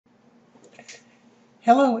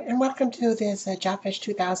Hello and welcome to this Jobfish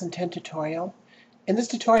 2010 tutorial. In this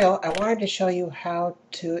tutorial I wanted to show you how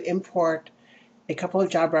to import a couple of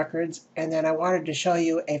job records, and then I wanted to show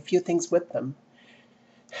you a few things with them.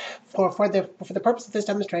 For the purpose of this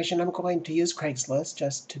demonstration, I'm going to use Craigslist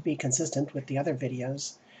just to be consistent with the other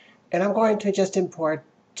videos, and I'm going to just import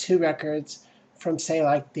two records from, say,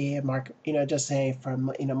 like the just say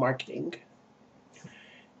from marketing.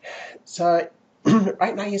 So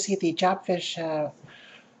right now you see the Jobfish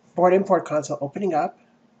board import console opening up,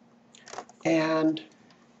 and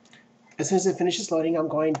as soon as it finishes loading, I'm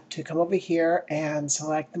going to come over here and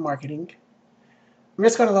select the marketing. I'm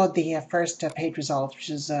just going to load the first page result, which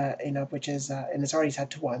is and it's already set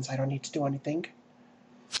to 1, so I don't need to do anything.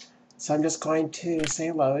 So I'm just going to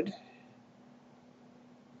say load.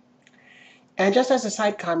 And just as a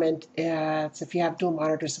side comment, if you have dual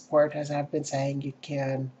monitor support, as I've been saying, you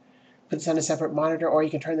can put this on a separate monitor, or you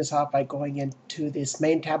can turn this off by going into this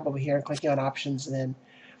main tab over here and clicking on options, and then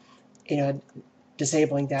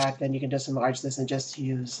disabling that. Then you can just enlarge this and just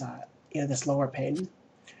use this lower pane.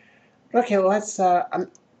 Okay, well, let's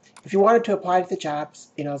if you wanted to apply to the jobs,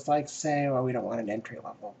 it's like, say, well, we don't want an entry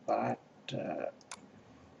level, but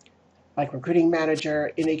like recruiting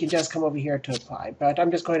manager, you can just come over here to apply. But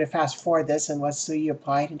I'm just going to fast forward this, and let's see you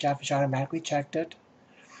applied, and Jobfish automatically checked it.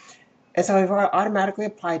 And so we've automatically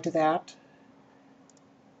applied to that.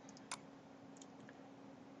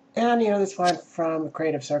 And this one from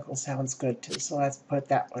Creative Circle sounds good too, so let's put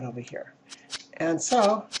that one over here. And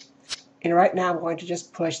so right now I'm going to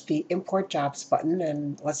just push the Import Jobs button,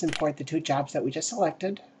 and let's import the two jobs that we just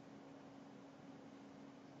selected.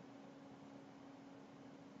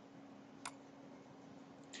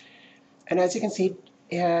 And as you can see,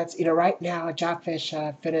 it's right now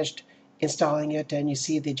Jobfish finished installing it, and you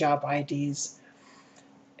see the job IDs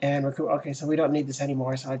and recruit. Okay, so we don't need this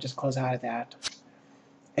anymore, so I'll just close out of that.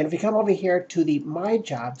 And if you come over here to the My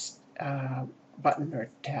Jobs button or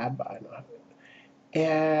tab, I don't know,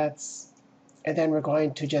 and then we're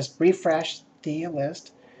going to just refresh the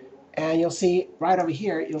list, and you'll see right over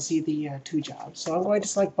here, you'll see the two jobs. So I'm going to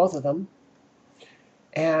select both of them,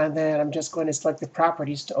 and then I'm just going to select the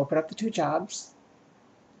properties to open up the two jobs.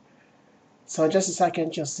 So in just a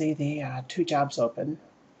second, you'll see the two jobs open.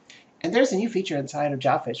 And there's a new feature inside of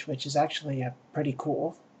Jobfish, which is actually pretty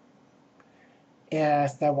cool.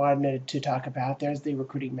 That I wanted to talk about. There's the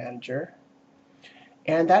recruiting manager.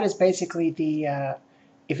 And that is basically the,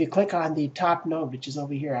 if you click on the top node, which is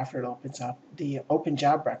over here after it opens up, the open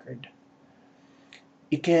job record,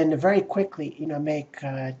 you can very quickly, make,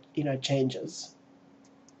 changes.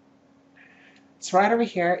 So right over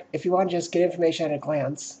here, if you want to just get information at a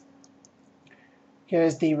glance,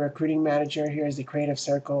 here's the recruiting manager, here's the Creative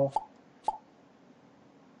Circle,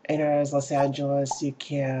 and there's Los Angeles, you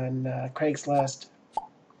can Craigslist,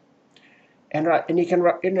 and you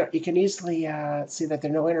can easily see that there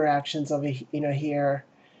are no interactions over here.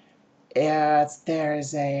 There's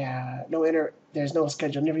no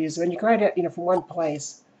scheduled interviews. When you go right at, from one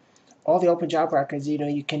place, all the open job records,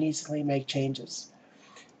 you can easily make changes.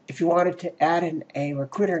 If you wanted to add in a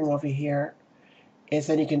recruiter over here,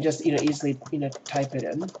 then you can just easily type it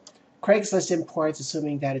in. Craigslist imports,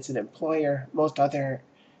 assuming that it's an employer. Most other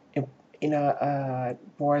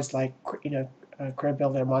boards like Career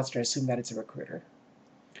Builder, Monster assume that it's a recruiter.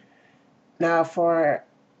 Now for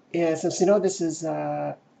since this is it's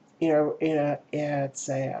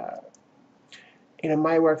a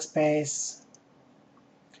my workspace.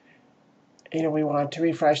 We want to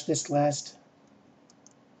refresh this list.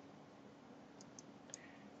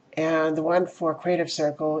 And the one for Creative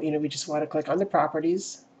Circle, we just want to click on the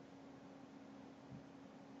properties.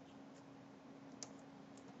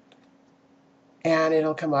 And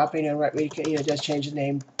it'll come up, we can just change the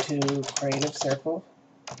name to Creative Circle.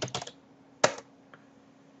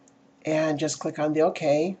 And just click on the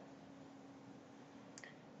OK.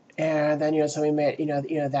 And then, so we made,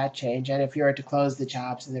 that change. And if you were to close the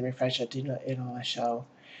jobs and then refresh it, it'll show.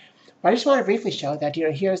 But I just want to briefly show that,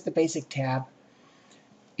 here's the basic tab.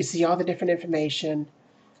 You see all the different information.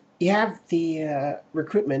 You have the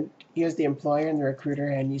recruitment. Here's the employer and the recruiter,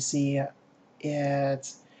 and you see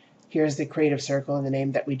here's the Creative Circle and the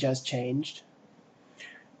name that we just changed.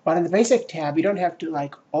 But in the basic tab, you don't have to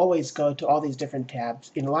always go to all these different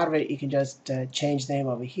tabs. In a lot of it, you can just change the name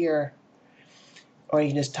over here, or you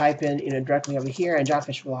can just type in directly over here, and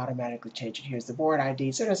Jobfish will automatically change it. Here's the board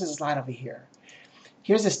ID. So there's a lot over here.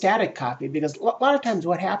 Here's a static copy, because a lot of times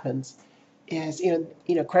what happens is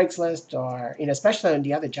Craigslist, or especially on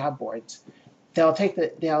the other job boards, they'll take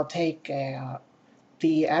the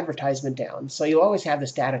advertisement down. So you'll always have the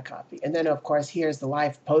static copy. And then of course here's the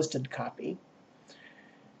live posted copy.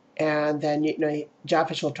 And then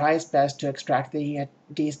Jobfish will try its best to extract the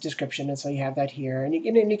description, and so you have that here. And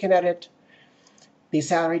you can edit the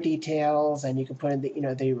salary details, and you can put in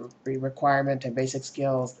the requirement and basic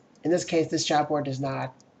skills. In this case, this job board does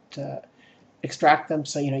not extract them,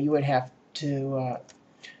 so you would have to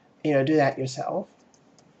do that yourself.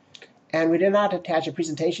 And we did not attach a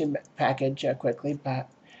presentation package quickly, but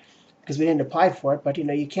because we didn't apply for it. But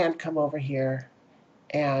you can come over here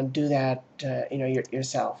and do that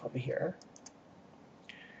yourself over here.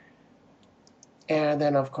 And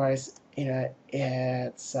then of course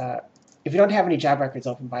it's if you don't have any job records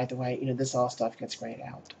open, by the way, this all stuff gets grayed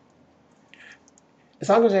out. As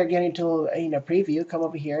long as they're getting to preview, come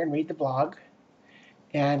over here and read the blog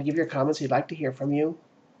and give your comments. We'd like to hear from you.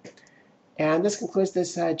 And this concludes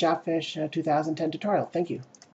this Jobfish 2010 tutorial. Thank you.